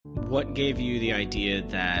What gave you the idea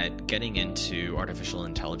that getting into artificial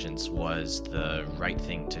intelligence was the right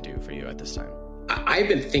thing to do for you at this time? I've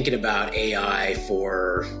been thinking about AI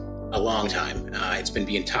for a long time. It's been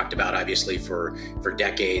being talked about, obviously, for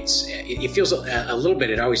decades. It feels a little bit,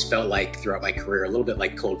 it always felt like throughout my career, a little bit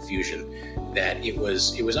like cold fusion, that it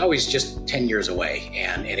was always just 10 years away,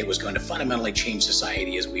 and it was going to fundamentally change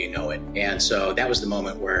society as we know it. And so that was the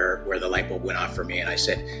moment where the light bulb went off for me, and I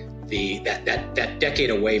said, that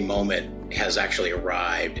decade away moment has actually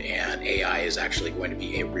arrived, and AI is actually going to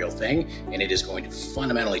be a real thing, and it is going to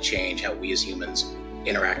fundamentally change how we as humans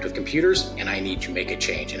interact with computers, and I need to make a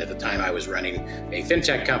change. And at the time I was running a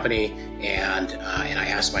fintech company, and I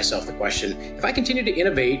asked myself the question, if I continue to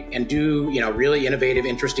innovate and do really innovative,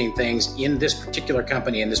 interesting things in this particular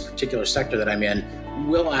company, in this particular sector that I'm in,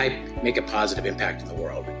 will I make a positive impact in the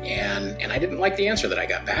world? And I didn't like the answer that I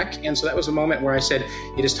got back. And so that was a moment where I said,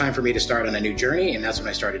 it is time for me to start on a new journey. And that's when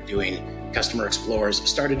I started doing customer explores.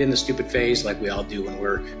 Started in the stupid phase, like we all do when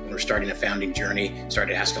we're starting a founding journey.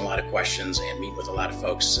 Started asking a lot of questions and meeting with a lot of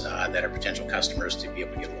folks that are potential customers to be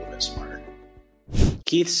able to get a little bit smarter.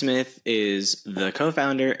 Keith Smith is the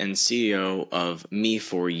co-founder and CEO of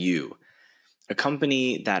Me4You, a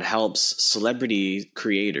company that helps celebrity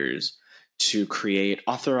creators to create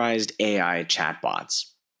authorized AI chatbots.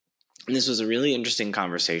 And this was a really interesting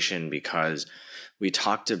conversation because we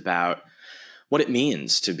talked about what it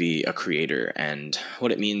means to be a creator and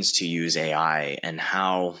what it means to use AI and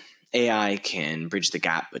how AI can bridge the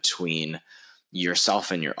gap between yourself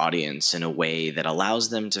and your audience in a way that allows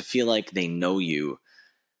them to feel like they know you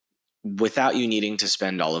without you needing to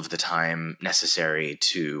spend all of the time necessary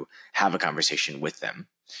to have a conversation with them,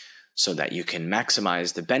 so that you can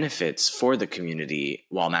maximize the benefits for the community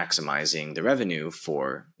while maximizing the revenue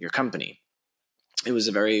for your company. It was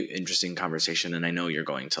a very interesting conversation, and I know you're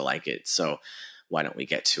going to like it. So why don't we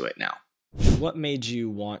get to it now? What made you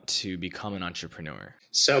want to become an entrepreneur?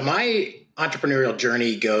 So my entrepreneurial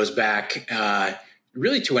journey goes back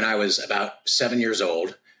really to when I was about 7 years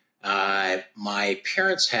old. My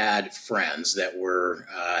parents had friends that were,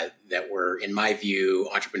 in my view,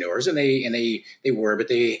 entrepreneurs, and they were, but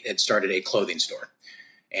they had started a clothing store,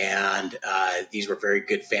 and these were very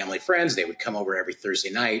good family friends. They would come over every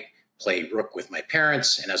Thursday night, play rook with my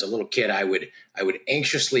parents, and as a little kid, I would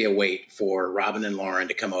anxiously await for Robin and Lauren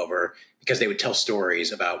to come over, because they would tell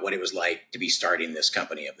stories about what it was like to be starting this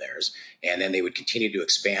company of theirs. And then they would continue to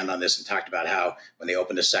expand on this and talked about how when they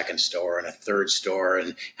opened a second store and a third store,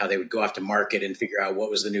 and how they would go off to market and figure out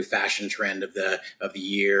what was the new fashion trend of the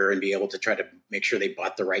year, and be able to try to make sure they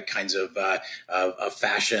bought the right kinds of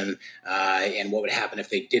fashion, and what would happen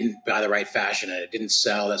if they didn't buy the right fashion and it didn't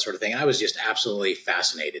sell, that sort of thing. And I was just absolutely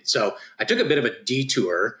fascinated. So I took a bit of a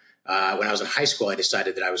detour. When I was in high school, I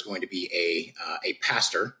decided that I was going to be a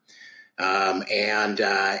pastor.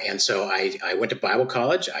 And so I went to Bible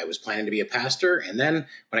college. I was planning to be a pastor. And then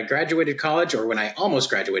when I graduated college, or when I almost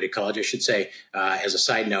graduated college, I should say, as a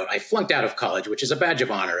side note, I flunked out of college, which is a badge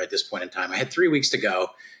of honor at this point in time. I had 3 weeks to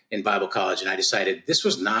go in Bible college, and I decided this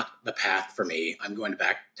was not the path for me. I'm going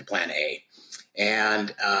back to plan A.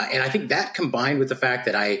 And I think that, combined with the fact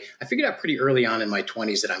that I figured out pretty early on in my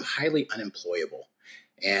 20s that I'm highly unemployable.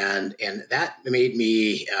 And that made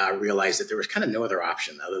me realize that there was kind of no other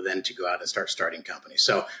option other than to go out and starting companies.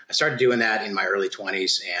 So I started doing that in my early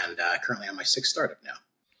 20s, and currently on my 6th startup now.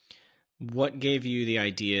 What gave you the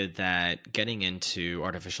idea that getting into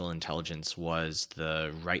artificial intelligence was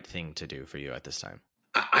the right thing to do for you at this time?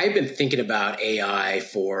 I've been thinking about AI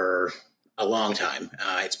for a long time.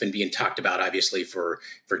 It's been being talked about, obviously, for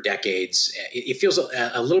decades. It feels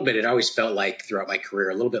a little bit, it always felt like throughout my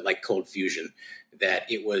career, a little bit like cold fusion, that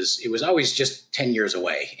it was always just 10 years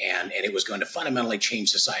away, and it was going to fundamentally change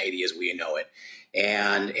society as we know it.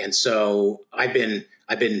 And so I've been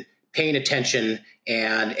paying attention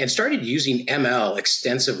and started using ML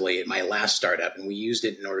extensively at my last startup. And we used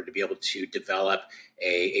it in order to be able to develop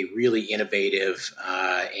a really innovative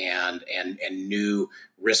and new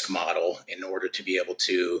risk model in order to be able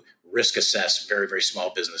to risk assess very, very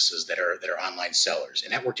small businesses that are online sellers.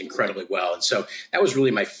 And that worked incredibly well. And so that was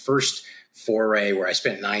really my first foray, where I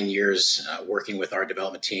spent 9 years working with our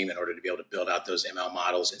development team in order to be able to build out those ML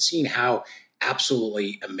models, and seeing how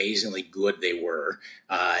absolutely amazingly good they were,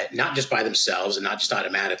 not just by themselves and not just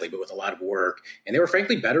automatically, but with a lot of work. And they were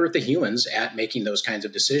frankly better at the humans at making those kinds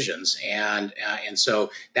of decisions. And so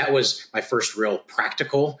that was my first real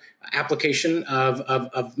practical application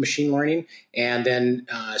of machine learning. And then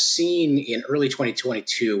seeing in early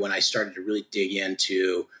 2022, when I started to really dig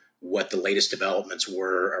into what the latest developments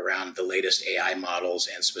were around the latest AI models,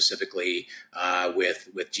 and specifically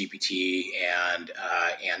with GPT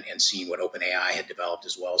and seeing what OpenAI had developed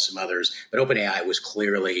as well as some others. But OpenAI was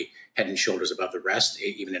clearly head and shoulders above the rest,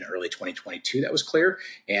 even in early 2022. That was clear,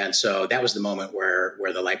 and so that was the moment where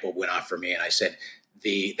the light bulb went off for me, and I said,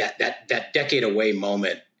 that decade away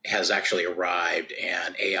moment has actually arrived,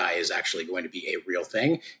 and AI is actually going to be a real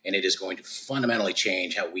thing, and it is going to fundamentally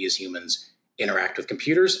change how we as humans interact with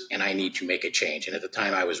computers, and I need to make a change. And at the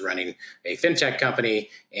time, I was running a fintech company,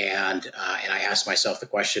 and I asked myself the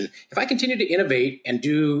question: if I continue to innovate and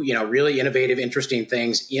do really innovative, interesting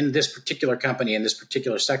things in this particular company, in this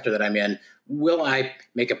particular sector that I'm in, will I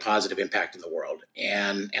make a positive impact in the world?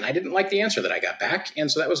 And I didn't like the answer that I got back,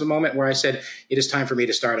 and so that was a moment where I said, it is time for me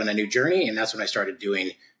to start on a new journey, and that's when I started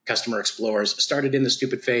doing Customer Explorers. Started in the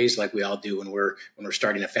stupid phase, like we all do when we're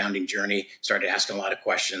starting a founding journey. Started asking a lot of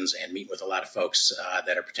questions and meeting with a lot of folks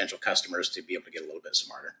that are potential customers to be able to get a little bit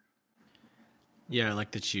smarter. Yeah, I like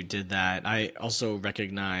that you did that. I also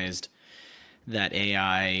recognized that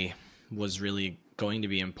AI was really going to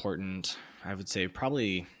be important, I would say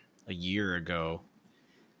probably a year ago.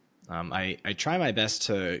 I try my best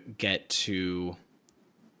to get to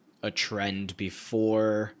a trend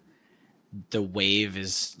before the wave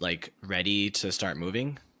is like ready to start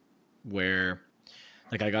moving, where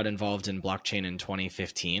like I got involved in blockchain in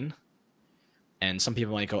 2015, and some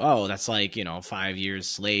people might go, oh, that's like 5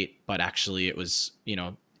 years late, but actually it was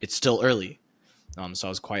it's still early. So I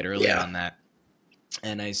was quite early on that,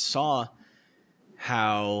 and I saw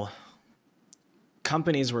how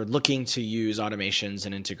companies were looking to use automations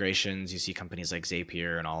and integrations. You see companies like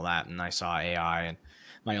Zapier and all that, and I saw AI, and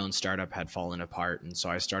my own startup had fallen apart. And so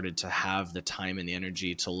I started to have the time and the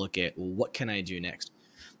energy to look at, well, what can I do next?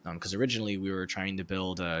 Because originally we were trying to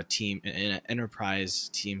build an enterprise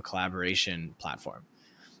team collaboration platform.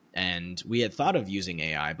 And we had thought of using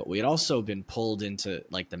AI, but we had also been pulled into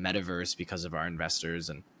like the metaverse because of our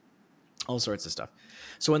investors and all sorts of stuff.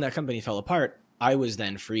 So when that company fell apart, I was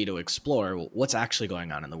then free to explore what's actually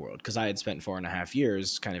going on in the world, because I had spent 4.5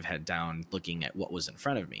 years kind of head down looking at what was in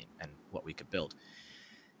front of me and what we could build.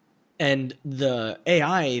 And the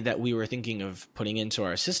AI that we were thinking of putting into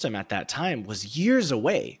our system at that time was years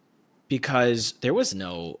away, because there was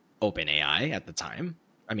no OpenAI at the time.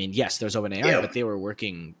 I mean, yes, there's OpenAI, but they were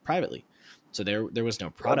working privately. So there was no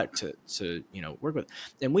product to work with.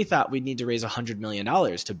 And we thought we'd need to raise $100 million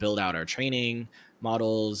to build out our training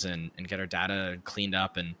models and get our data cleaned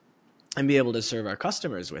up and be able to serve our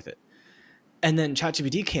customers with it. And then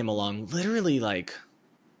ChatGPT came along literally like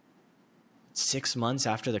 6 months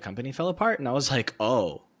after the company fell apart. And I was like,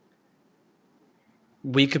 oh,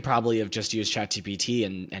 we could probably have just used ChatGPT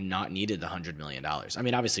and not needed the $100 million. I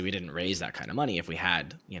mean, obviously we didn't raise that kind of money. If we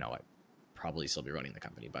had, I'd probably still be running the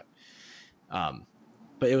company, but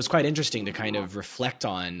it was quite interesting to kind of reflect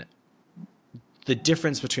on the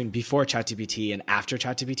difference between before ChatGPT and after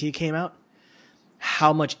ChatGPT came out,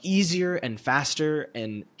 how much easier and faster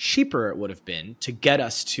and cheaper it would have been to get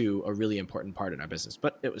us to a really important part in our business.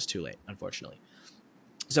 But it was too late, unfortunately.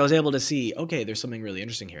 So I was able to see, okay, there's something really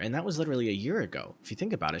interesting here. And that was literally a year ago. If you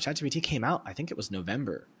think about it, ChatGPT came out, I think it was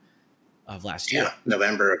November of last year. Yeah,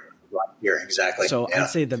 November of last year, exactly. So I'd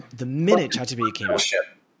say the minute ChatGPT came out,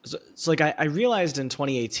 it's like I realized in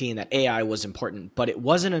 2018 that AI was important, but it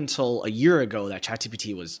wasn't until a year ago that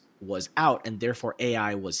ChatGPT was out, and therefore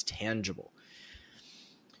AI was tangible.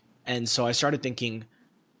 And so I started thinking,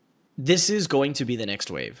 this is going to be the next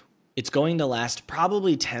wave. It's going to last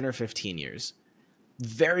probably 10 or 15 years.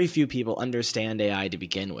 Very few people understand AI to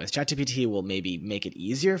begin with. ChatGPT will maybe make it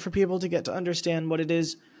easier for people to get to understand what it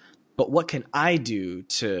is, but what can I do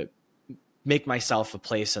to make myself a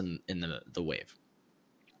place in the wave?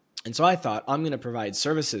 And so I thought, I'm going to provide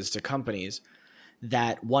services to companies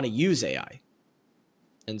that want to use AI.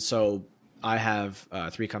 And so I have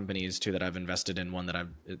 3 companies, 2 that I've invested in,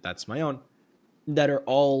 1 that's my own, that are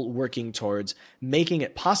all working towards making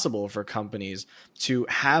it possible for companies to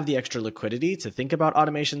have the extra liquidity to think about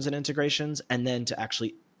automations and integrations, and then to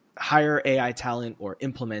actually hire AI talent or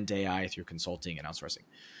implement AI through consulting and outsourcing.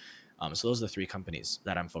 So those are the 3 companies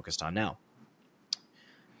that I'm focused on now.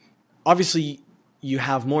 Obviously, you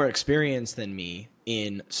have more experience than me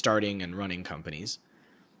in starting and running companies.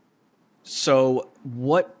 So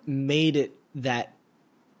what made it that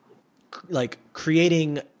like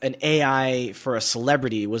creating an AI for a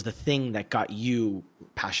celebrity was the thing that got you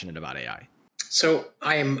passionate about AI? So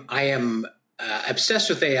I am obsessed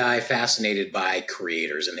with AI, fascinated by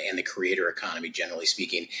creators and the creator economy, generally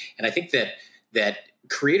speaking. And I think that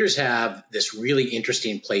creators have this really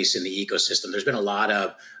interesting place in the ecosystem. There's been a lot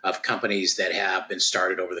of companies that have been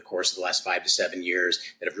started over the course of the last 5 to 7 years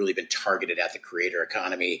that have really been targeted at the creator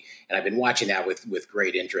economy. And I've been watching that with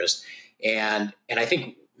great interest. And I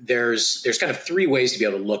think there's kind of three ways to be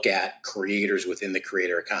able to look at creators within the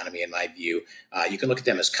creator economy, in my view. You can look at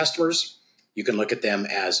them as customers, you can look at them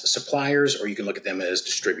as suppliers, or you can look at them as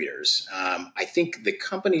distributors. I think the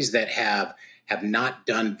companies that have not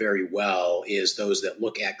done very well is those that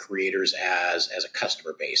look at creators as a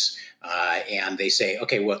customer base. And they say,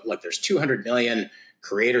 okay, well, look, there's 200 million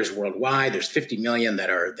creators worldwide. There's 50 million that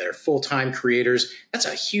are full-time creators. That's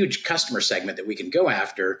a huge customer segment that we can go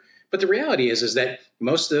after. But the reality is that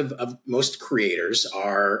most creators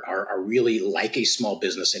are really like a small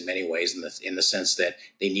business in many ways, in the sense that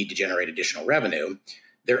they need to generate additional revenue.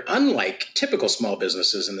 They're unlike typical small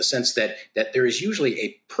businesses in the sense that there is usually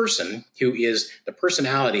a person who is the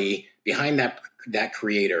personality behind that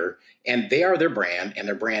creator, and they are their brand, and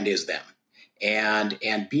their brand is them. And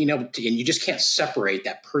being able to, and you just can't separate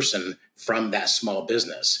that person from that small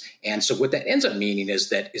business. And so what that ends up meaning is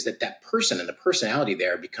that person and the personality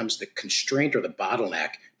there becomes the constraint or the bottleneck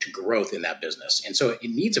to growth in that business. And so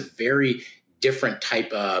it needs a very different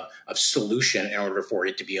type of solution in order for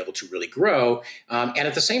it to be able to really grow. And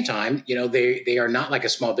at the same time, they are not like a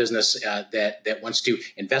small business that wants to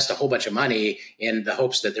invest a whole bunch of money in the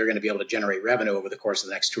hopes that they're going to be able to generate revenue over the course of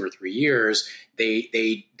the next 2 or 3 years.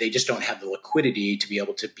 They just don't have the liquidity to be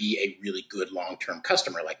able to be a really good long-term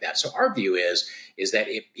customer like that. So our view is that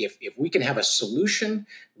if we can have a solution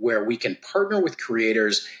where we can partner with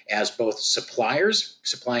creators as both suppliers,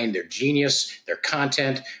 supplying their genius, their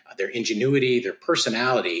content, their ingenuity, their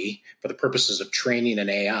personality for the purposes of training an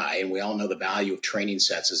AI, and we all know the value of training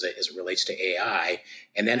sets as it relates to AI,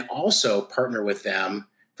 and then also partner with them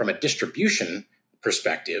from a distribution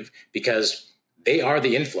perspective, because they are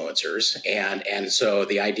the influencers. And so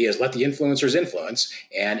the idea is let the influencers influence,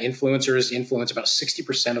 and influencers influence about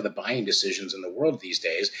 60% of the buying decisions in the world these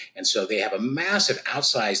days. And so they have a massive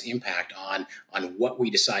outsized impact on what we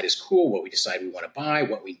decide is cool, what we decide we want to buy,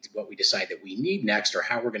 what we decide that we need next, or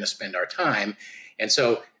how we're going to spend our time. And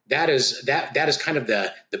so that is kind of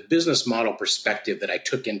the business model perspective that I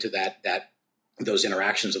took into those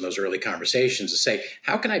interactions and those early conversations, to say,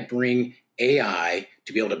 how can I bring AI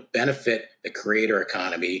to be able to benefit the creator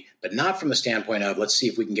economy, but not from the standpoint of, let's see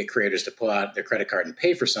if we can get creators to pull out their credit card and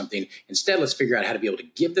pay for something. Instead, let's figure out how to be able to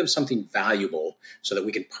give them something valuable so that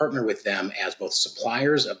we can partner with them as both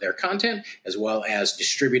suppliers of their content as well as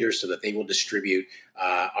distributors, so that they will distribute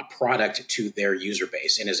a product to their user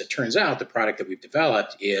base. And as it turns out, the product that we've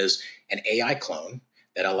developed is an AI clone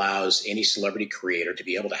that allows any celebrity creator to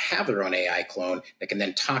be able to have their own AI clone that can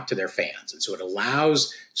then talk to their fans. And so it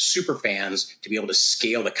allows super fans to be able to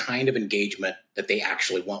scale the kind of engagement that they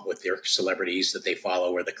actually want with their celebrities that they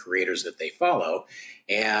follow or the creators that they follow.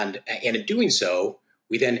 And in doing so,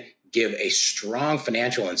 we then give a strong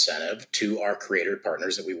financial incentive to our creator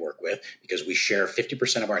partners that we work with, because we share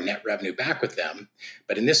 50% of our net revenue back with them.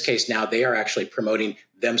 But in this case, now they are actually promoting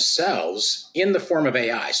themselves in the form of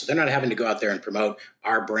AI. So they're not having to go out there and promote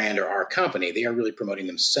our brand or our company. They are really promoting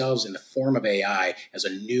themselves in the form of AI as a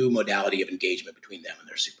new modality of engagement between them and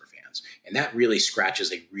their super fans. And that really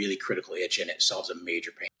scratches a really critical itch, and it solves a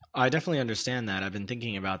major pain. I definitely understand that. I've been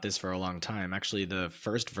thinking about this for a long time. Actually, the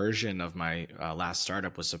first version of my last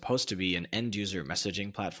startup was supposed to be an end user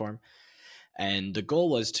messaging platform. And the goal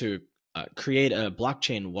was to create a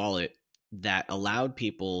blockchain wallet that allowed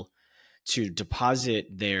people to deposit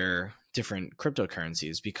their different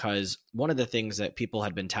cryptocurrencies. Because one of the things that people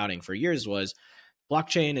had been touting for years was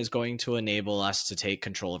blockchain is going to enable us to take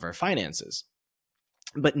control of our finances.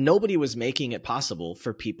 But nobody was making it possible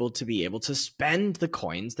for people to be able to spend the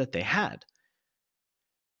coins that they had.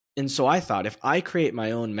 And so I thought, if I create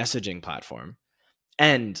my own messaging platform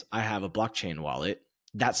and I have a blockchain wallet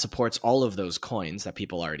that supports all of those coins that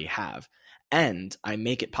people already have, and I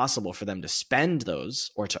make it possible for them to spend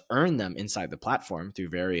those or to earn them inside the platform through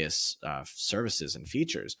various services and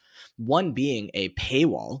features, one being a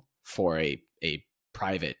paywall for a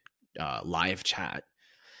private live chat,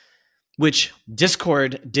 which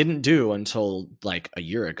Discord didn't do until like a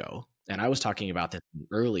year ago. And I was talking about this in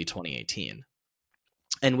early 2018.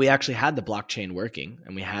 And we actually had the blockchain working,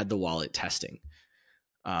 and we had the wallet testing.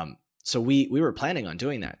 So we were planning on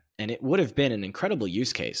doing that, and it would have been an incredible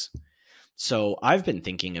use case. So I've been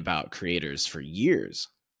thinking about creators for years.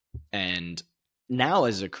 And now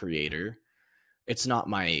as a creator, it's not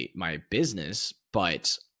my business,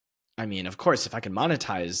 but I mean, of course, if I can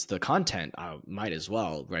monetize the content, I might as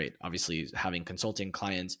well, right? Obviously, having consulting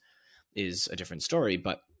clients is a different story,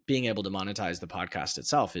 but being able to monetize the podcast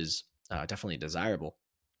itself is definitely desirable.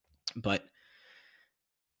 But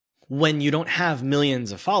when you don't have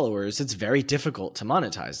millions of followers, it's very difficult to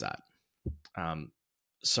monetize that.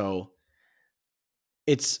 So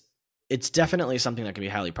it's definitely something that can be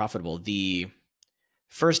highly profitable. The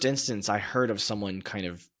first instance I heard of someone kind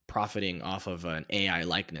of profiting off of an AI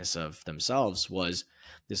likeness of themselves was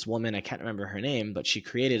this woman. I can't remember her name, but she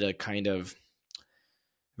created a kind of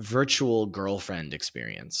virtual girlfriend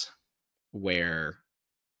experience where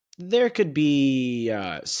there could be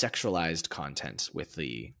sexualized content with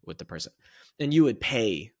the person, and you would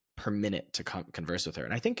pay per minute to converse with her.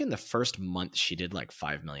 And I think in the first month she did like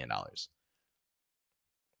 $5 million.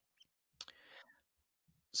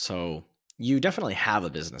 So you definitely have a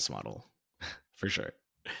business model for sure.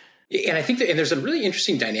 And I think that, and there's a really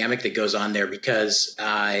interesting dynamic that goes on there because,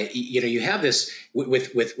 you have this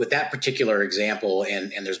with that particular example,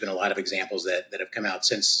 and there's been a lot of examples that have come out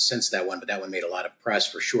since that one, but that one made a lot of press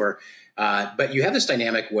for sure. But you have this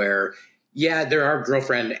dynamic where, yeah, there are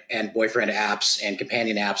girlfriend and boyfriend apps and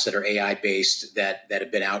companion apps that are AI based that have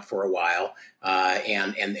been out for a while.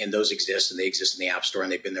 And those exist, and they exist in the App Store,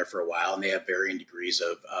 and they've been there for a while, and they have varying degrees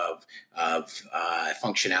of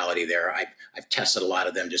functionality there. I've tested a lot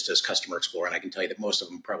of them just as customer explorer, and I can tell you that most of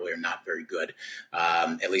them probably are not very good,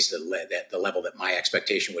 at least at the level that my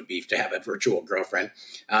expectation would be to have a virtual girlfriend.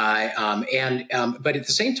 But at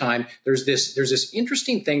the same time, there's this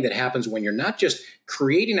interesting thing that happens when you're not just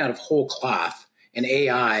creating out of whole cloth an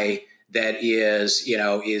AI that is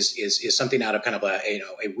something out of kind of a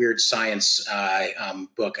weird science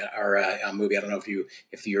book or a movie. I don't know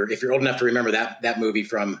if you're old enough to remember that movie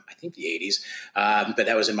from, I think, the 80s, but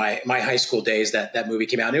that was in my high school days that movie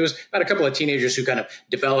came out. And it was about a couple of teenagers who kind of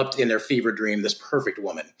developed in their fever dream this perfect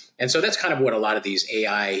woman. And so that's kind of what a lot of these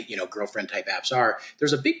AI girlfriend type apps are.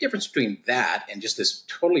 There's a big difference between that and just this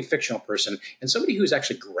totally fictional person and somebody who's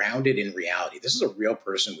actually grounded in reality. This is a real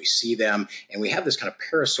person. We see them, and we have this kind of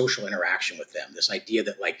parasocial interaction with them. This idea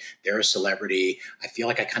that like they're a celebrity. I feel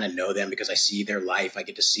like I kind of know them because I see their life. I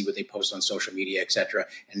get to see what they post on social media, etc.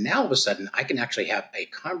 And now all of a sudden, I can actually have a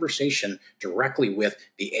conversation directly with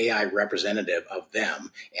the AI representative of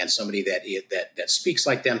them, and somebody that speaks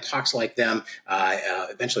like them, talks like them,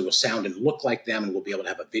 eventually will sound and look like them, and we'll be able to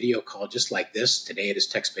have a video call just like this. Today it is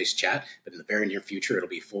text-based chat, but in the very near future, it'll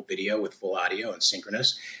be full video with full audio and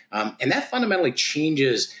synchronous. And that fundamentally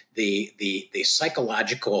changes the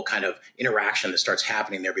psychological kind of interaction that starts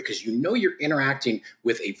happening there, because you're interacting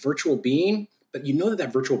with a virtual being, but you know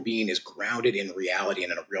that virtual being is grounded in reality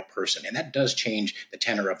and in a real person. And that does change the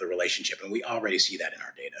tenor of the relationship. And we already see that in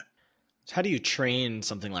our data. So how do you train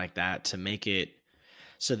something like that to make it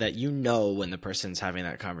so that when the person's having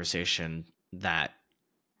that conversation that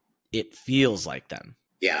it feels like them?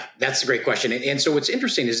 Yeah, that's a great question. And so what's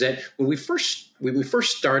interesting is that when we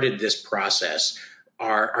first started this process,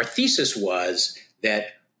 our thesis was that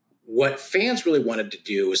what fans really wanted to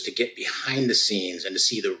do was to get behind the scenes and to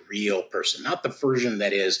see the real person, not the version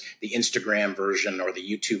that is the Instagram version or the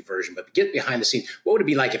YouTube version, but get behind the scenes. What would it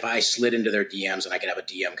be like if I slid into their DMs and I could have a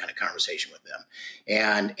DM kind of conversation with them?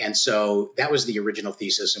 And so that was the original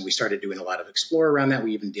thesis, and we started doing a lot of explore around that.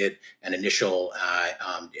 We even did an initial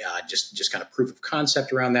just kind of proof of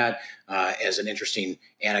concept around that. As an interesting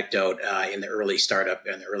anecdote, in the early startup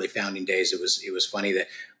and the early founding days, it was funny that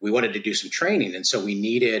we wanted to do some training, and so we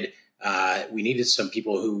needed some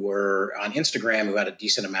people who were on Instagram who had a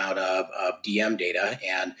decent amount of DM data,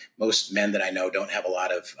 and most men that I know don't have a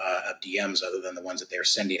lot of DMs other than the ones that they're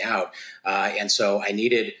sending out, and so I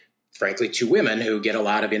needed, frankly, two women who get a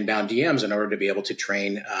lot of inbound DMs in order to be able to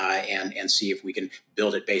train and see if we can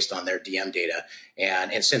build it based on their DM data.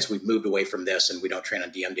 And since we've moved away from this and we don't train on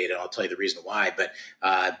DM data, I'll tell you the reason why. But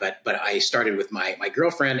I started with my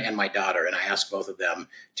girlfriend and my daughter, and I asked both of them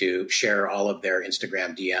to share all of their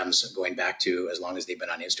Instagram DMs going back to as long as they've been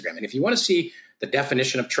on Instagram. And if you want to see the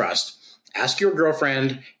definition of trust, ask your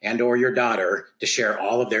girlfriend and or your daughter to share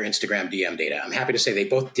all of their Instagram DM data. I'm happy to say they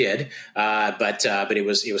both did, but it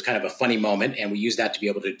was kind of a funny moment, and we used that to be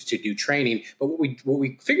able to do training. But what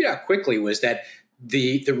we figured out quickly was that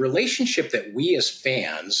the relationship that we as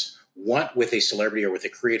fans want with a celebrity or with a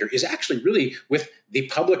creator is actually really with the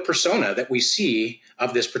public persona that we see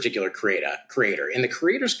of this particular creator. And the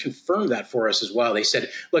creators confirmed that for us as well. They said,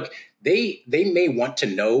 look, they may want to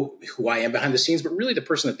know who I am behind the scenes, but really the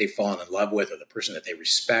person that they've fallen in love with, or the person that they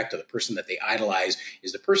respect, or the person that they idolize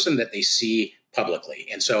is the person that they see publicly.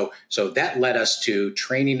 And so that led us to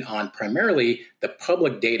training on primarily the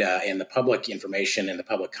public data and the public information and the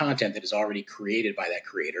public content that is already created by that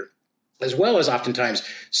creator. as well as oftentimes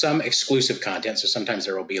some exclusive content. So sometimes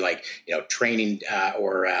there will be like training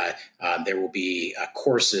or there will be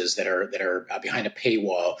courses that are behind a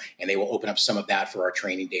paywall, and they will open up some of that for our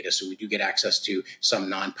training data. So we do get access to some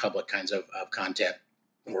non-public kinds of content.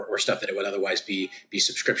 Or stuff that it would otherwise be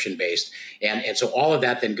subscription based, and so all of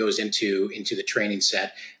that then goes into the training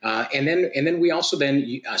set, and then we also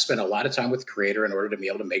then spend a lot of time with the creator in order to be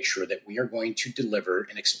able to make sure that we are going to deliver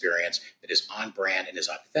an experience that is on brand and is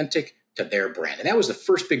authentic to their brand. And that was the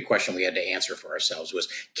first big question we had to answer for ourselves was,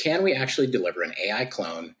 can we actually deliver an AI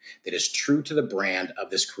clone that is true to the brand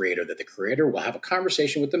of this creator, that the creator will have a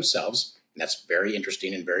conversation with themselves. And that's very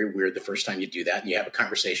interesting and very weird the first time you do that and you have a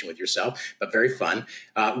conversation with yourself, but very fun.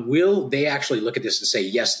 Will they actually look at this and say,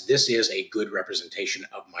 yes, this is a good representation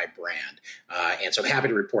of my brand? And so I'm happy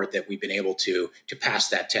to report that we've been able to pass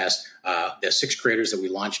that test. The 6 creators that we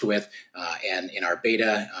launched with and in our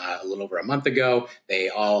beta a little over a month ago, they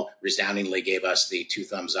all resoundingly gave us the 2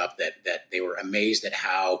 thumbs up that they were amazed at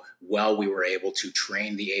how well we were able to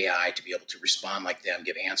train the AI to be able to respond like them,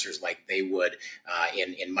 give answers like they would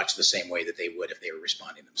in much the same way that they would if they were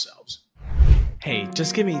responding themselves. Hey,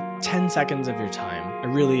 just give me 10 seconds of your time.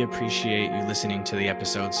 I really appreciate you listening to the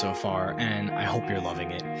episode so far, and I hope you're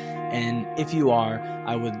loving it. And if you are,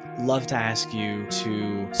 I would love to ask you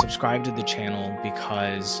to subscribe to the channel,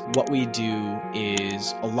 because what we do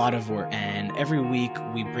is a lot of work, and every week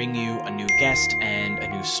we bring you a new guest and a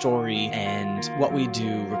new story, and what we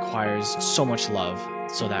do requires so much love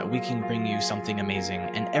so that we can bring you something amazing.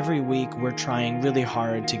 And every week we're trying really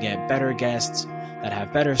hard to get better guests that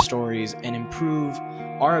have better stories and improve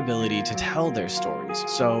our ability to tell their stories.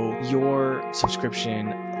 So your subscription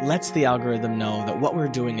lets the algorithm know that what we're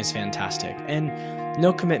doing is fantastic. And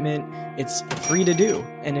no commitment, it's free to do.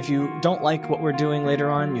 And if you don't like what we're doing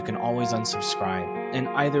later on, you can always unsubscribe. And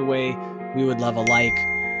either way, we would love a like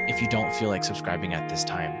if you don't feel like subscribing at this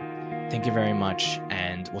time. Thank you very much,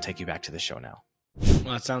 and we'll take you back to the show now.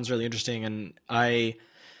 Well, that sounds really interesting, and I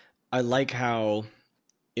like how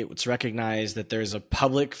it's recognized that there's a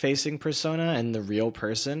public-facing persona and the real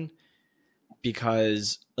person,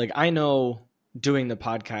 because like I know doing the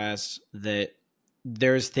podcast that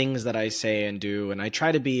there's things that I say and do, and I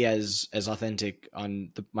try to be as authentic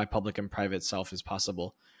on my public and private self as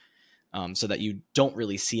possible, so that you don't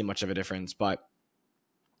really see much of a difference. But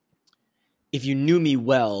if you knew me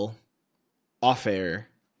well off air,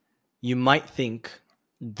 you might think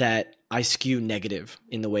that I skew negative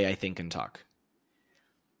in the way I think and talk,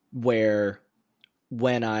 where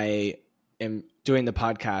when I am doing the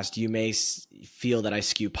podcast, you may feel that I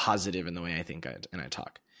skew positive in the way I think and I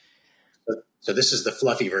talk. So this is the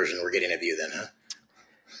fluffy version we're getting of you then,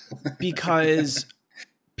 huh? Because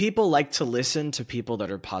people like to listen to people that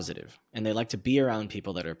are positive, and they like to be around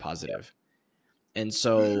people that are positive. Yep. And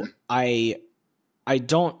so I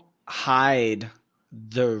don't hide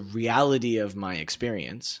the reality of my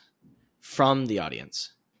experience from the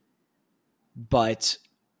audience, but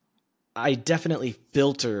I definitely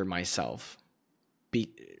filter myself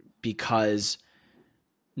because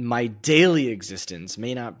my daily existence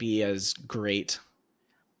may not be as great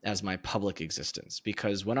as my public existence.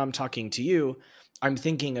 Because when I'm talking to you, I'm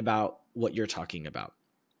thinking about what you're talking about.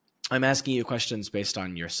 I'm asking you questions based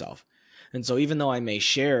on yourself. And so even though I may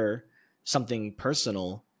share something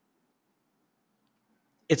personal,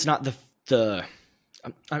 it's not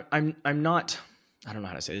I'm not, I don't know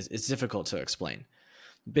how to say this. It's difficult to explain.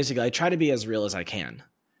 Basically, I try to be as real as I can.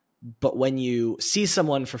 But when you see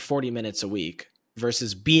someone for 40 minutes a week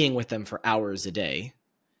versus being with them for hours a day,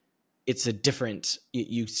 it's a different,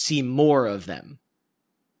 you see more of them,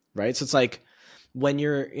 right? So it's like when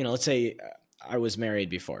you're, let's say I was married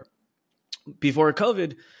before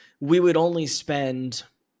COVID, we would only spend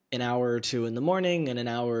an hour or two in the morning and an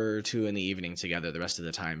hour or two in the evening together. The rest of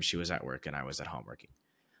the time she was at work and I was at home working.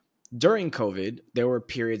 During COVID, there were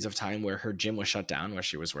periods of time where her gym was shut down where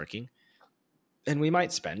she was working, and we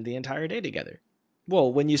might spend the entire day together.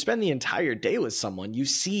 Well, when you spend the entire day with someone, you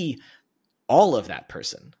see all of that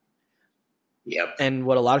person. Yep. And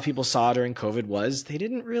what a lot of people saw during COVID was they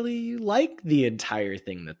didn't really like the entire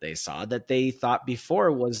thing that they saw, that they thought before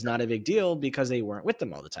was not a big deal because they weren't with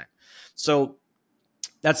them all the time. So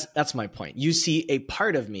that's my point. You see a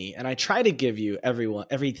part of me, and I try to give you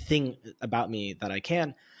everything about me that I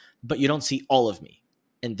can, but you don't see all of me.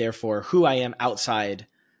 And therefore who I am outside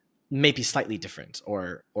may be slightly different,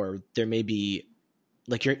 or there may be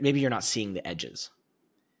like you're not seeing the edges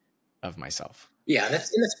of myself. Yeah,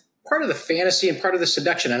 that's part of the fantasy and part of the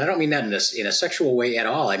seduction. And I don't mean that in a sexual way at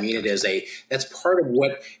all. I mean it as that's part of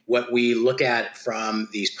what we look at from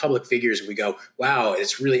these public figures, and we go, wow,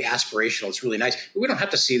 it's really aspirational. It's really nice. But we don't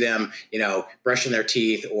have to see them, brushing their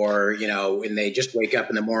teeth, or, when they just wake up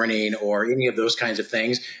in the morning, or any of those kinds of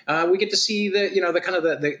things. We get to see the kind of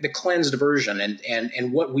the cleansed version,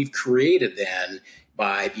 and what we've created then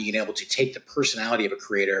by being able to take the personality of a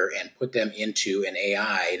creator and put them into an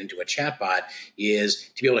AI and into a chatbot, is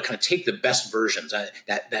to be able to kind of take the best versions,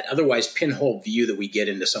 that otherwise pinhole view that we get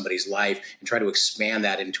into somebody's life, and try to expand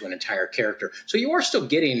that into an entire character. So you are still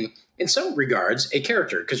getting, in some regards, a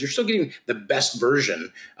character, because you're still getting the best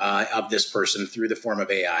version of this person through the form of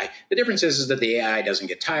AI. The difference is that the AI doesn't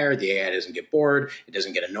get tired, the AI doesn't get bored, it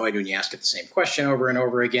doesn't get annoyed when you ask it the same question over and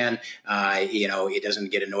over again. It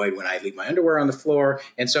doesn't get annoyed when I leave my underwear on the floor,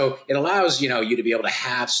 and so it allows you to be able to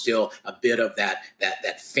have still a bit of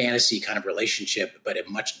that fantasy kind of relationship, but a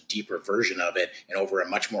much deeper version of it, and over a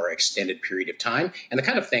much more extended period of time, and the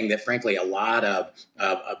kind of thing that, frankly, a lot of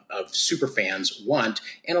super fans want,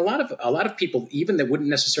 and a lot of people, even that wouldn't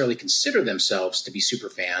necessarily consider themselves to be super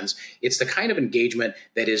fans. It's the kind of engagement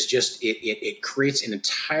that is just, it creates an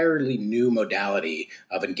entirely new modality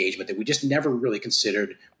of engagement that we just never really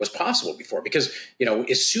considered was possible before. Because,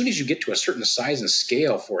 as soon as you get to a certain size and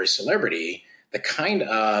scale for a celebrity, the kind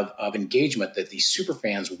of engagement that these super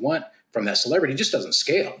fans want from that celebrity just doesn't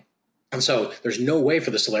scale. And so there's no way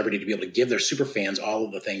for the celebrity to be able to give their super fans all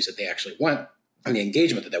of the things that they actually want, and the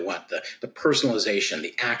engagement that they want, the personalization,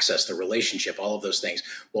 the access, the relationship, all of those things.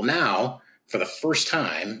 Well, now, for the first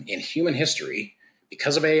time in human history,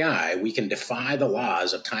 because of AI, we can defy the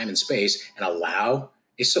laws of time and space and allow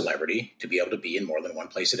a celebrity to be able to be in more than one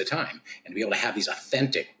place at a time, and to be able to have these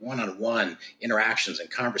authentic one-on-one interactions and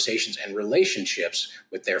conversations and relationships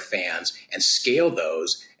with their fans, and scale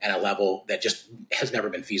those at a level that just has never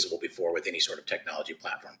been feasible before with any sort of technology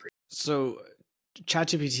platform. So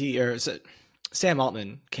ChatGPT, or Sam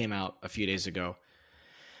Altman, came out a few days ago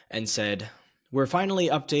and said, we're finally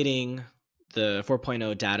updating the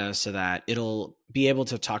 4.0 data so that it'll be able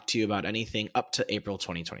to talk to you about anything up to April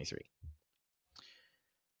 2023.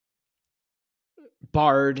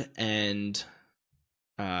 Bard and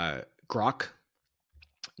Grok,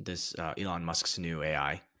 this Elon Musk's new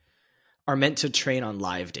AI, are meant to train on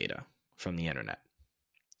live data from the internet.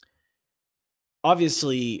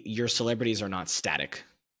 Obviously, your celebrities are not static.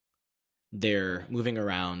 They're moving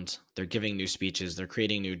around, they're giving new speeches, they're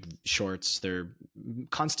creating new shorts, they're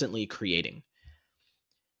constantly creating.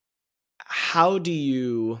 How do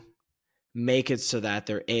you make it so that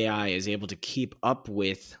their AI is able to keep up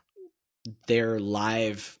with their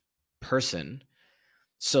live person,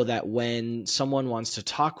 so that when someone wants to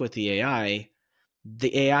talk with the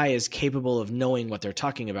AI is capable of knowing what they're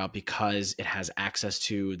talking about because it has access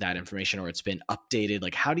to that information, or it's been updated?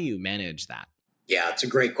 Like, how do you manage that? Yeah, it's a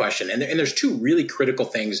great question. And there's two really critical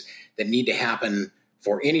things that need to happen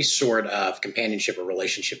for any sort of companionship or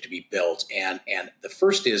relationship to be built. And the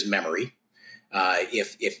first is memory.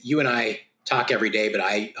 If you and I talk every day, but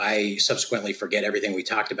I subsequently forget everything we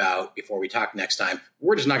talked about before we talk next time,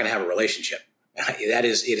 we're just not going to have a relationship. It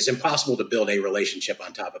is impossible to build a relationship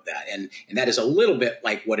on top of that, and that is a little bit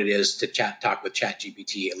like what it is to talk with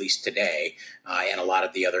ChatGPT, at least today, and a lot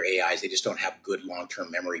of the other AIs. They just don't have good long-term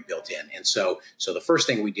memory built in, and so the first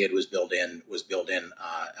thing we did was build in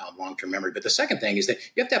long-term memory. But the second thing is that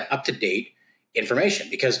you have to have up-to-date information,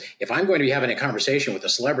 because if I'm going to be having a conversation with a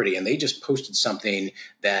celebrity and they just posted something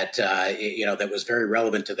that that was very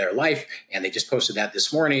relevant to their life, and they just posted that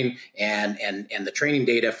this morning, and the training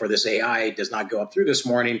data for this AI does not go up through this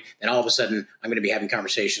morning, then all of a sudden I'm going to be having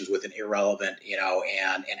conversations with an irrelevant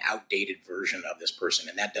and an outdated version of this person,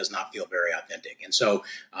 and that does not feel very authentic. And so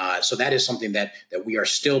that is something that we are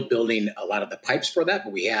still building a lot of the pipes for that,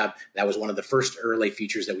 but that was one of the first early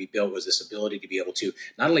features that we built, was this ability to be able to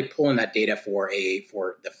not only pull in that data for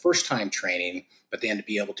the first time training, but then to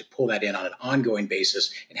be able to pull that in on an ongoing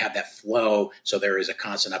basis and have that flow, so there is a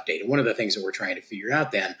constant update. And one of the things that we're trying to figure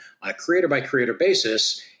out then, on a creator by creator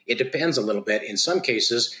basis, it depends a little bit. In some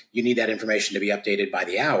cases, you need that information to be updated by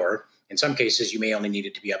the hour. In some cases, you may only need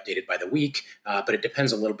it to be updated by the week, but it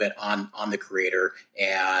depends a little bit on the creator,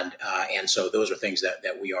 and so those are things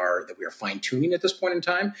that we are fine tuning at this point in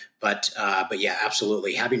time. But yeah,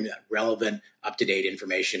 absolutely, having that relevant, up to date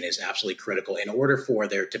information is absolutely critical in order for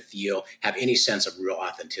there to have any sense of real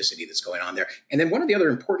authenticity that's going on there. And then one of the other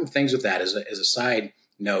important things with that, as a side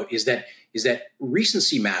note, is that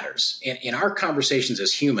recency matters. In our conversations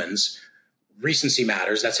as humans, recency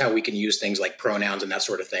matters. That's how we can use things like pronouns and that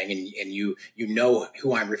sort of thing. And you know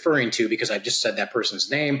who I'm referring to because I've just said that person's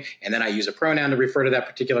name, and then I use a pronoun to refer to that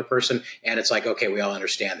particular person. And it's like, okay, we all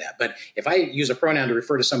understand that. But if I use a pronoun to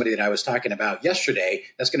refer to somebody that I was talking about yesterday,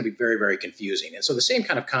 that's going to be very, very confusing. And so the same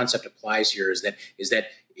kind of concept applies here is that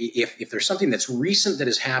if there's something that's recent that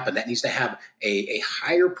has happened, that needs to have a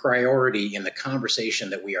higher priority in the conversation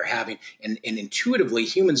that we are having. And intuitively,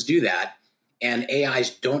 humans do that. And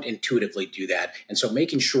AIs don't intuitively do that. And so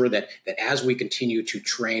making sure that as we continue to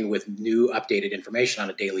train with new updated information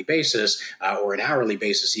on a daily basis or an hourly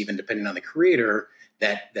basis, even depending on the creator,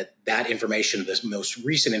 that information, this most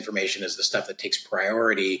recent information, is the stuff that takes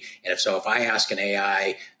priority. And if I ask an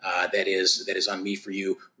AI that is on Me For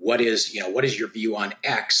You, what is your view on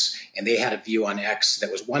X? And they had a view on X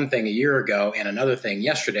that was one thing a year ago and another thing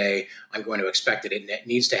yesterday, I'm going to expect that it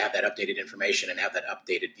needs to have that updated information and have that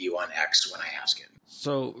updated view on X when I ask it.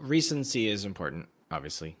 So recency is important,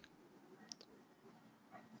 obviously.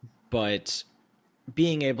 But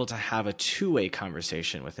being able to have a two-way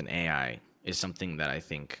conversation with an AI is something that I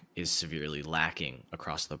think is severely lacking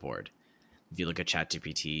across the board. If you look at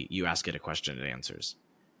ChatGPT, you ask it a question, it answers.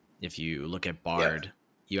 If you look at Bard,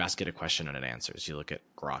 you ask it a question and it answers. You look at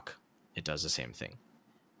Grok, it does the same thing.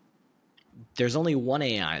 There's only one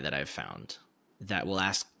AI that I've found that will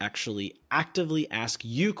actually actively ask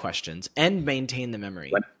you questions and maintain the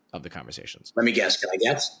memory of the conversations. Let me guess. Can I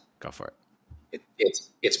guess? Go for it.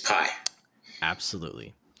 It's Pi.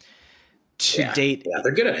 Absolutely. To date,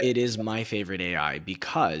 they're good at it. It is my favorite AI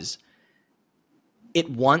because it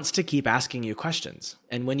wants to keep asking you questions.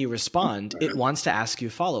 And when you respond, it wants to ask you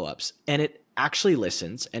follow-ups. And it actually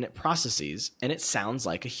listens and it processes and it sounds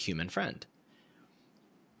like a human friend.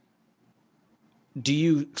 Do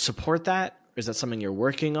you support that? Is that something you're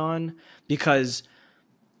working on? Because,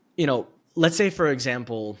 let's say, for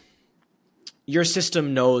example, your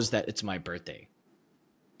system knows that it's my birthday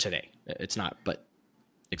today. It's not, but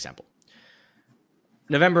example.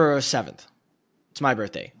 November 7th, it's my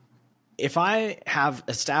birthday. If I have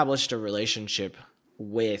established a relationship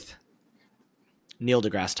with Neil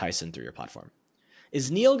deGrasse Tyson through your platform,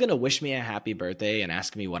 is Neil going to wish me a happy birthday and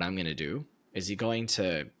ask me what I'm going to do? Is he going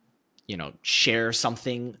to, share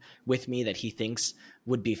something with me that he thinks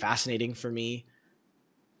would be fascinating for me?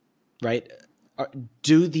 Right?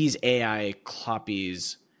 Do these AI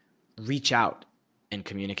copies reach out and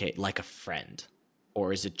communicate like a friend?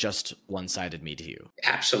 Or is it just one-sided me to you?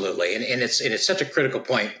 Absolutely. And it's such a critical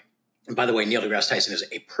point. And by the way, Neil deGrasse Tyson is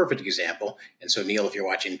a perfect example. And so, Neil, if you're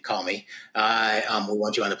watching, call me. We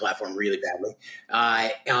want you on the platform really badly.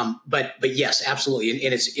 But yes, absolutely.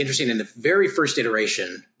 And it's interesting. In the very first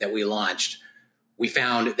iteration that we launched, we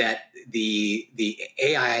found that the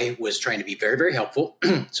AI was trying to be very, very helpful.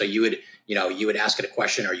 So you would ask it a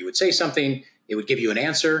question or you would say something. It would give you an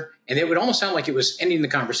answer, and it would almost sound like it was ending the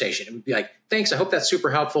conversation. It would be like, thanks, I hope that's super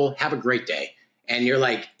helpful. Have a great day. And you're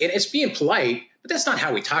like, it's being polite, but that's not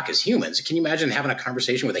how we talk as humans. Can you imagine having a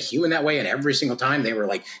conversation with a human that way? And every single time they were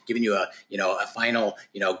like giving you a final,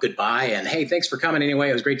 goodbye and, hey, thanks for coming anyway.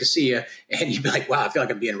 It was great to see you. And you'd be like, wow, I feel like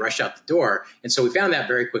I'm being rushed out the door. And so we found that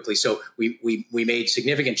very quickly. So we made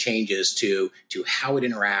significant changes to how it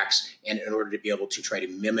interacts and in order to be able to try to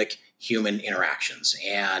mimic human interactions.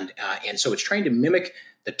 And so it's trying to mimic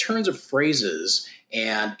the turns of phrases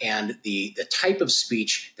and the type of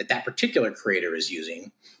speech that particular creator is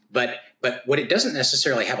using. But what it doesn't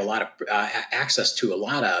necessarily have a lot of access to,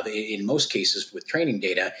 in most cases with training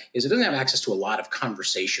data, is it doesn't have access to a lot of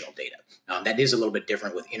conversational data. That is a little bit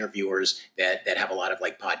different with interviewers that have a lot of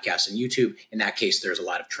like podcasts and YouTube. In that case, there's a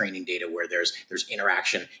lot of training data where there's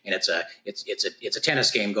interaction, and it's a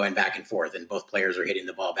tennis game going back and forth, and both players are hitting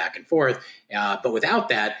the ball back and forth. But without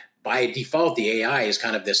that, by default, the AI is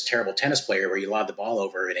kind of this terrible tennis player where you lob the ball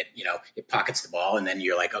over and it pockets the ball, and then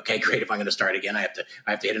you're like, okay, great. If I'm going to start again, I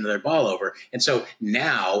have to hit another ball over. And so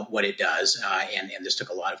now what it does, and this took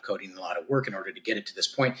a lot of coding and a lot of work in order to get it to this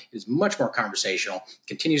point, it is much more conversational,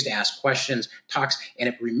 continues to ask questions, talks, and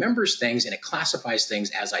it remembers things and it classifies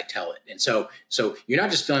things as I tell it. And so you're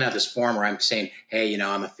not just filling out this form where I'm saying, hey,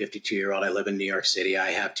 I'm a 52-year-old. I live in New York City.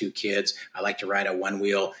 I have 2 kids. I like to ride a one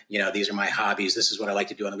wheel. These are my hobbies. This is what I like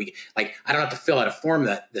to do on the weekend. Like, I don't have to fill out a form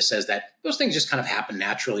that says that. Those things just kind of happen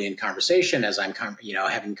naturally in conversation as I'm,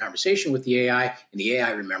 having conversation with the AI, and the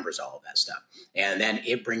AI remembers all of that stuff. And then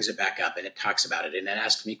it brings it back up and it talks about it and it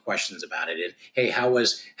asks me questions about it. And, hey, how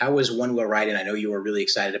was one wheel riding? I know you were really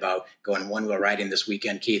excited about going one wheel riding this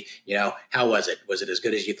weekend, Keith. How was it? Was it as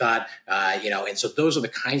good as you thought? And so those are the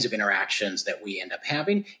kinds of interactions that we end up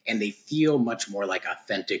having, and they feel much more like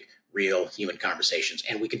authentic, real human conversations.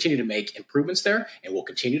 And we continue to make improvements there, and we'll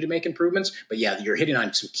continue to make improvements. But yeah, you're hitting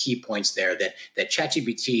on some key points there that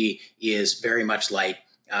ChatGPT is very much like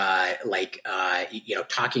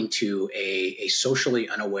talking to a socially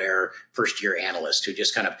unaware first-year analyst who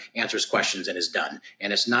just kind of answers questions and is done.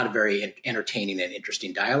 And it's not a very entertaining and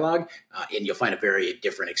interesting dialogue. And you'll find a very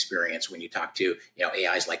different experience when you talk to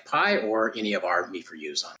AIs like Pi or any of our Me for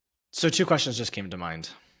Yous on. So 2 questions just came to mind.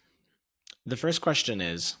 The first question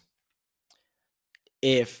is,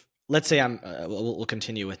 if let's say we'll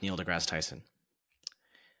continue with Neil deGrasse Tyson.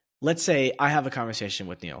 Let's say I have a conversation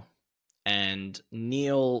with Neil, and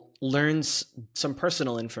Neil learns some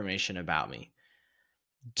personal information about me.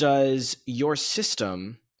 Does your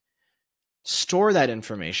system store that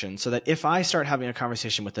information so that if I start having a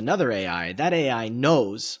conversation with another AI, that AI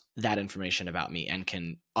knows that information about me and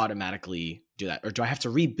can automatically do that? Or do I have to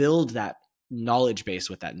rebuild that knowledge base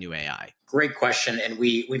with that new AI? Great question. And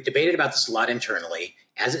we've debated about this a lot internally.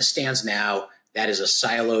 As it stands now, that is a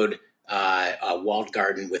siloed walled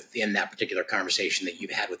garden within that particular conversation that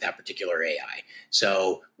you've had with that particular AI.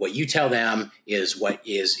 So what you tell them is what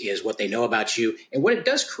they know about you. And what it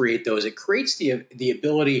does create, though, is it creates the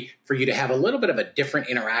ability for you to have a little bit of a different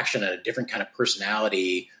interaction and a different kind of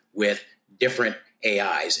personality with different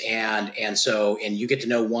AIs. And you get to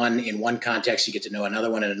know one in one context, you get to know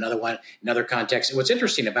another one in another context. And what's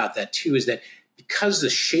interesting about that too is that because the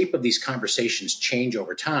shape of these conversations change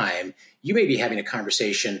over time, you may be having a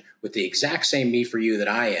conversation with the exact same Me for You that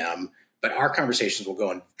I am, but our conversations will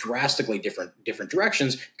go in drastically different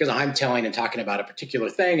directions because I'm telling and talking about a particular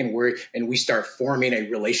thing, and we start forming a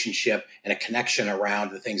relationship and a connection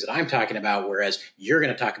around the things that I'm talking about, whereas you're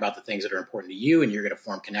going to talk about the things that are important to you, and you're going to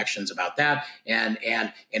form connections about that, and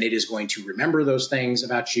it is going to remember those things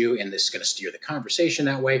about you, and this is going to steer the conversation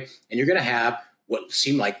that way, and you're going to have what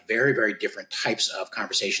seem like very, very different types of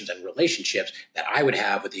conversations and relationships that I would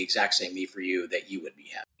have with the exact same Me for You that you would be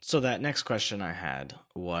having. So that next question I had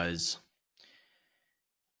was,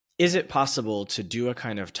 is it possible to do a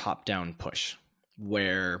kind of top-down push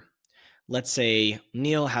where, let's say,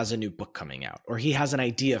 Neil has a new book coming out, or he has an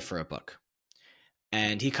idea for a book,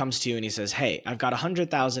 and he comes to you and he says, hey, I've got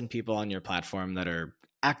 100,000 people on your platform that are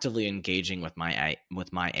actively engaging with my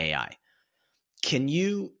AI. Can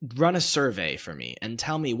you run a survey for me and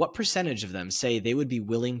tell me what percentage of them say they would be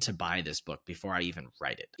willing to buy this book before I even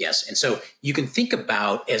write it? Yes. And so you can think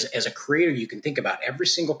about, as a creator, you can think about every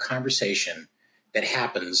single conversation that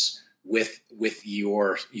happens with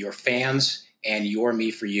your fans and your Me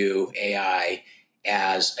for You AI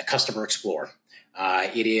as a customer explorer.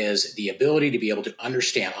 It is the ability to be able to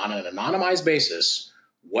understand on an anonymized basis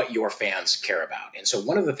what your fans care about. And so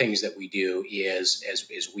one of the things that we do is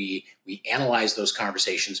we analyze those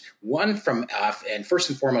conversations, one from, and first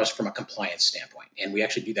and foremost from a compliance standpoint. And we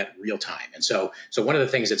actually do that real time. And so one of the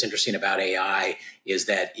things that's interesting about AI is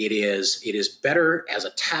that it is better as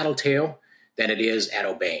a tattletale than it is at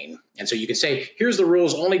obeying. And so you can say, here's the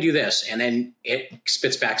rules, only do this. And then it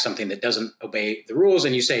spits back something that doesn't obey the rules.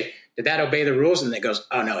 And you say, did that obey the rules? And it goes,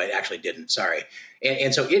 oh, no, it actually didn't. Sorry.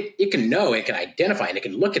 And so it can know, it can identify, and it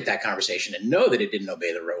can look at that conversation and know that it didn't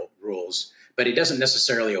obey the rules, but it doesn't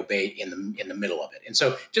necessarily obey in the middle of it. And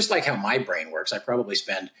so just like how my brain works, I probably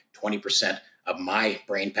spend 20% of my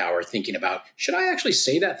brain power thinking about, should I actually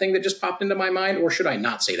say that thing that just popped into my mind, or should I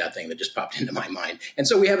not say that thing that just popped into my mind? And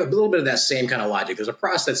so we have a little bit of that same kind of logic. There's a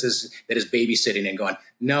process that is babysitting and going,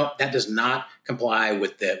 no, that does not comply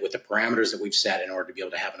with the parameters that we've set in order to be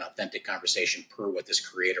able to have an authentic conversation per what this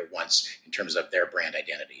creator wants in terms of their brand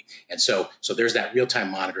identity. And so there's that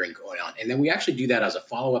real-time monitoring going on. And then we actually do that as a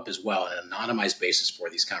follow-up as well on an anonymized basis for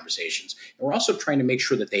these conversations. And we're also trying to make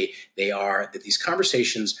sure that that these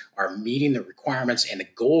conversations are meeting the requirements and the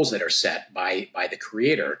goals that are set by the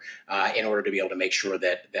creator in order to be able to make sure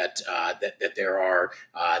that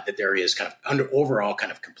there is kind of overall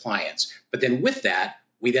kind of compliance. But then with that,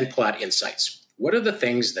 we then pull out insights. What are the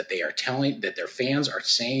things that they are telling, that their fans are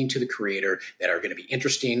saying to the creator that are going to be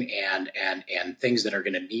interesting and things that are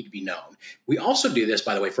going to need to be known? We also do this,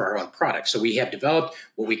 by the way, for our own product. So we have developed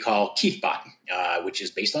what we call KeithBot, which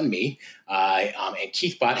is based on me. And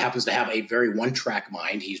KeithBot happens to have a very one-track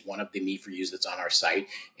mind. He's one of the Me for Yous that's on our site,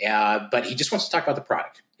 but he just wants to talk about the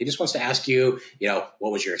product. He just wants to ask you,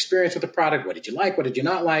 what was your experience with the product? What did you like? What did you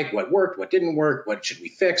not like? What worked? What didn't work? What should we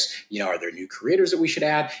fix? Are there new creators that we should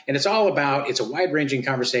add? And it's a wide-ranging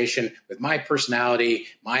conversation with my personality,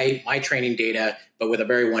 my training data, but with a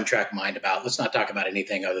very one-track mind about, let's not talk about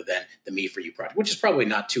anything other than the Me for You product, which is probably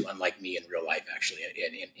not too unlike me in real life, actually,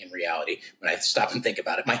 in reality, when I stop and think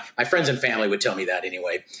about it. My friends and family would tell me that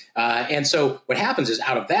anyway. And so what happens is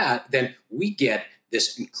out of that, then we get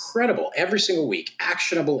this incredible, every single week,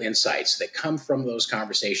 actionable insights that come from those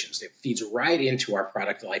conversations that feeds right into our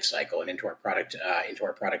product lifecycle and into our product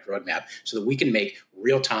roadmap, so that we can make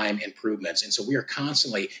real-time improvements. And so we are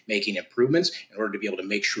constantly making improvements in order to be able to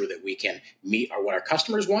make sure that we can meet what our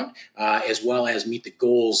customers want, as well as meet the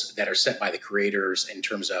goals that are set by the creators in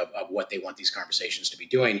terms of what they want these conversations to be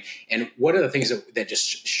doing. And one of the things that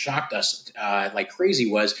just shocked us like crazy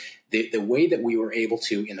was the way that we were able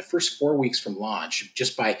to, in the first 4 weeks from launch,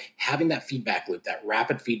 just by having that feedback loop, that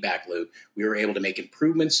rapid feedback loop, we were able to make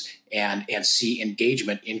improvements and see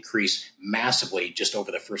engagement increase massively just over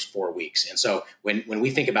the first 4 weeks. And so when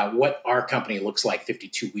we think about what our company looks like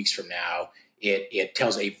 52 weeks from now, it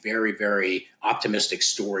tells a very, very optimistic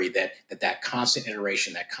story that constant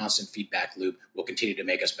iteration, that constant feedback loop will continue to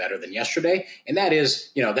make us better than yesterday. And that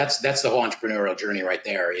is, that's the whole entrepreneurial journey right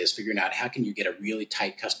there, is figuring out how can you get a really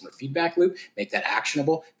tight customer feedback loop, make that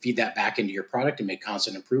actionable, feed that back into your product, and make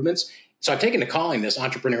constant improvements. So I've taken to calling this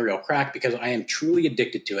entrepreneurial crack because I am truly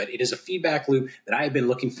addicted to it. It is a feedback loop that I have been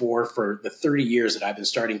looking for the 30 years that I've been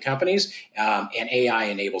starting companies, and AI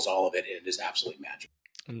enables all of it. And it is absolutely magic.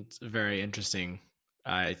 It's very interesting.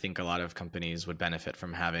 I think a lot of companies would benefit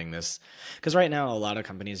from having this, because right now a lot of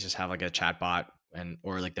companies just have like a chat bot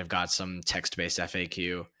or like they've got some text-based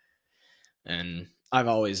FAQ. And I've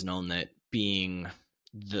always known that being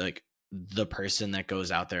the person that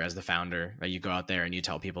goes out there as the founder, right? You go out there and you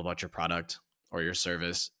tell people about your product or your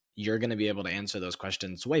service, you're going to be able to answer those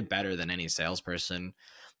questions way better than any salesperson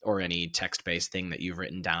or any text-based thing that you've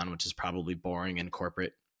written down, which is probably boring and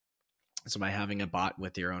corporate. So by having a bot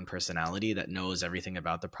with your own personality that knows everything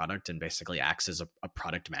about the product and basically acts as a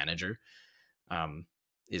product manager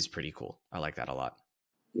is pretty cool. I like that a lot.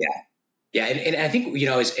 Yeah. Yeah. And I think,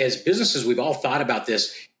 as businesses, we've all thought about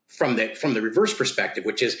this from the reverse perspective,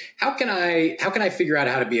 which is how can I figure out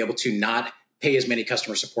how to be able to not pay as many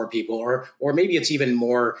customer support people, or maybe it's even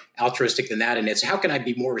more altruistic than that. And it's how can I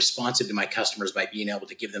be more responsive to my customers by being able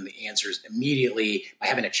to give them the answers immediately, by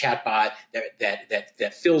having a chat bot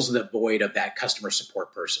that fills the void of that customer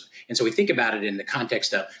support person. And so we think about it in the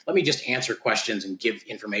context of, let me just answer questions and give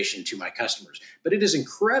information to my customers. But it is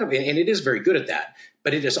incredible, and it is very good at that.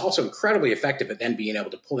 But it is also incredibly effective at then being able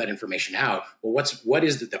to pull that information out. Well, what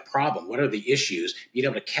is the problem? What are the issues? Being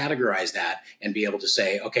able to categorize that and be able to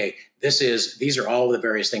say, okay, these are all the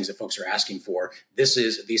various things that folks are asking for. We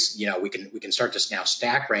can start to now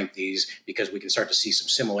stack rank these, because we can start to see some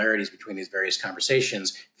similarities between these various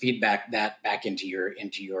conversations, feedback that back into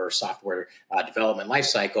your software development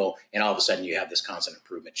lifecycle, and all of a sudden you have this constant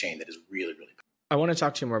improvement chain that is really, really powerful. I want to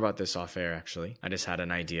talk to you more about this off air, actually. I just had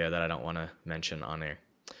an idea that I don't want to mention on air.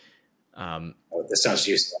 This sounds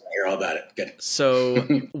juicy. I hear all about it. Good. So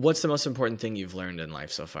what's the most important thing you've learned in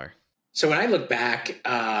life so far? So when I look back,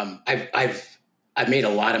 I've made a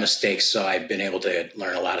lot of mistakes, so I've been able to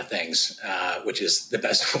learn a lot of things, which is the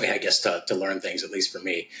best way, I guess, to learn things, at least for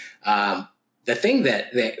me. The thing that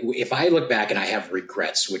if I look back and I have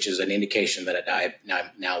regrets, which is an indication that I've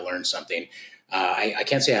now learned something, I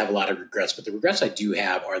can't say I have a lot of regrets, but the regrets I do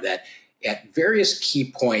have are that at various key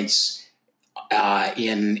points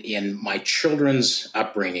in my children's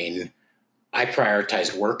upbringing, I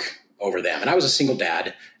prioritized work over them. And I was a single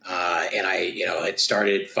dad, and I had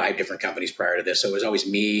started 5 different companies prior to this. So it was always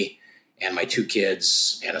me and my 2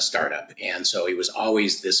 kids and a startup. And so it was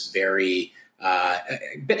always this very a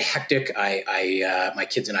bit hectic. My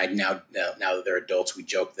kids and I now that they're adults, we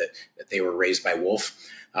joke that they were raised by wolf.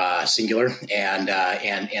 Singular,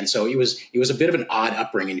 and so it was a bit of an odd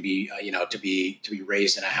upbringing to be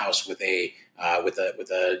raised in a house with a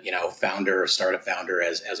startup founder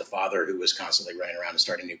as a father who was constantly running around and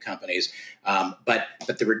starting new companies. But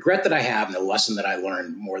the regret that I have, and the lesson that I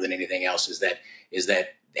learned more than anything else, is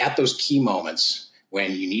that at those key moments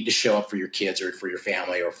when you need to show up for your kids or for your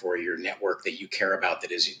family or for your network that you care about, that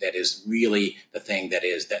is really the thing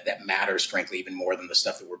that matters, frankly, even more than the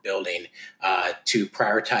stuff that we're building, to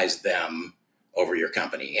prioritize them over your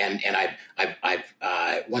company. And I've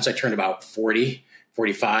once I turned about 40,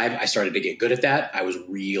 45, I started to get good at that. I was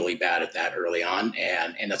really bad at that early on.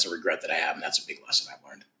 And that's a regret that I have. And that's a big lesson I've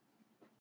learned.